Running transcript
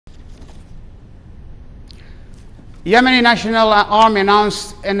Yemeni National Army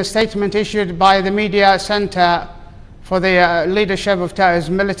announced in a statement issued by the Media Center for the Leadership of Ta'iz's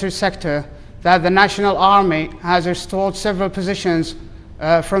military sector that the National Army has restored several positions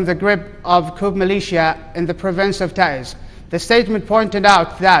from the grip of coup militia in the province of Ta'iz. The statement pointed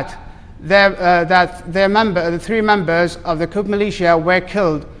out that the 3 members of the coup militia were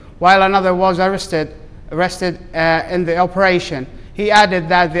killed while another was arrested in the operation. He added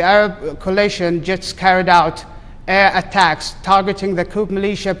that the Arab coalition jets carried out air attacks targeting the coup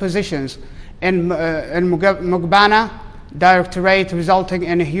militia positions in Mugbana Directorate, resulting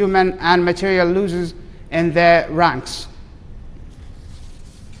in human and material losses in their ranks.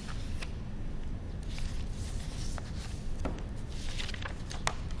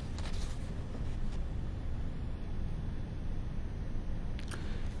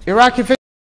 Iraqi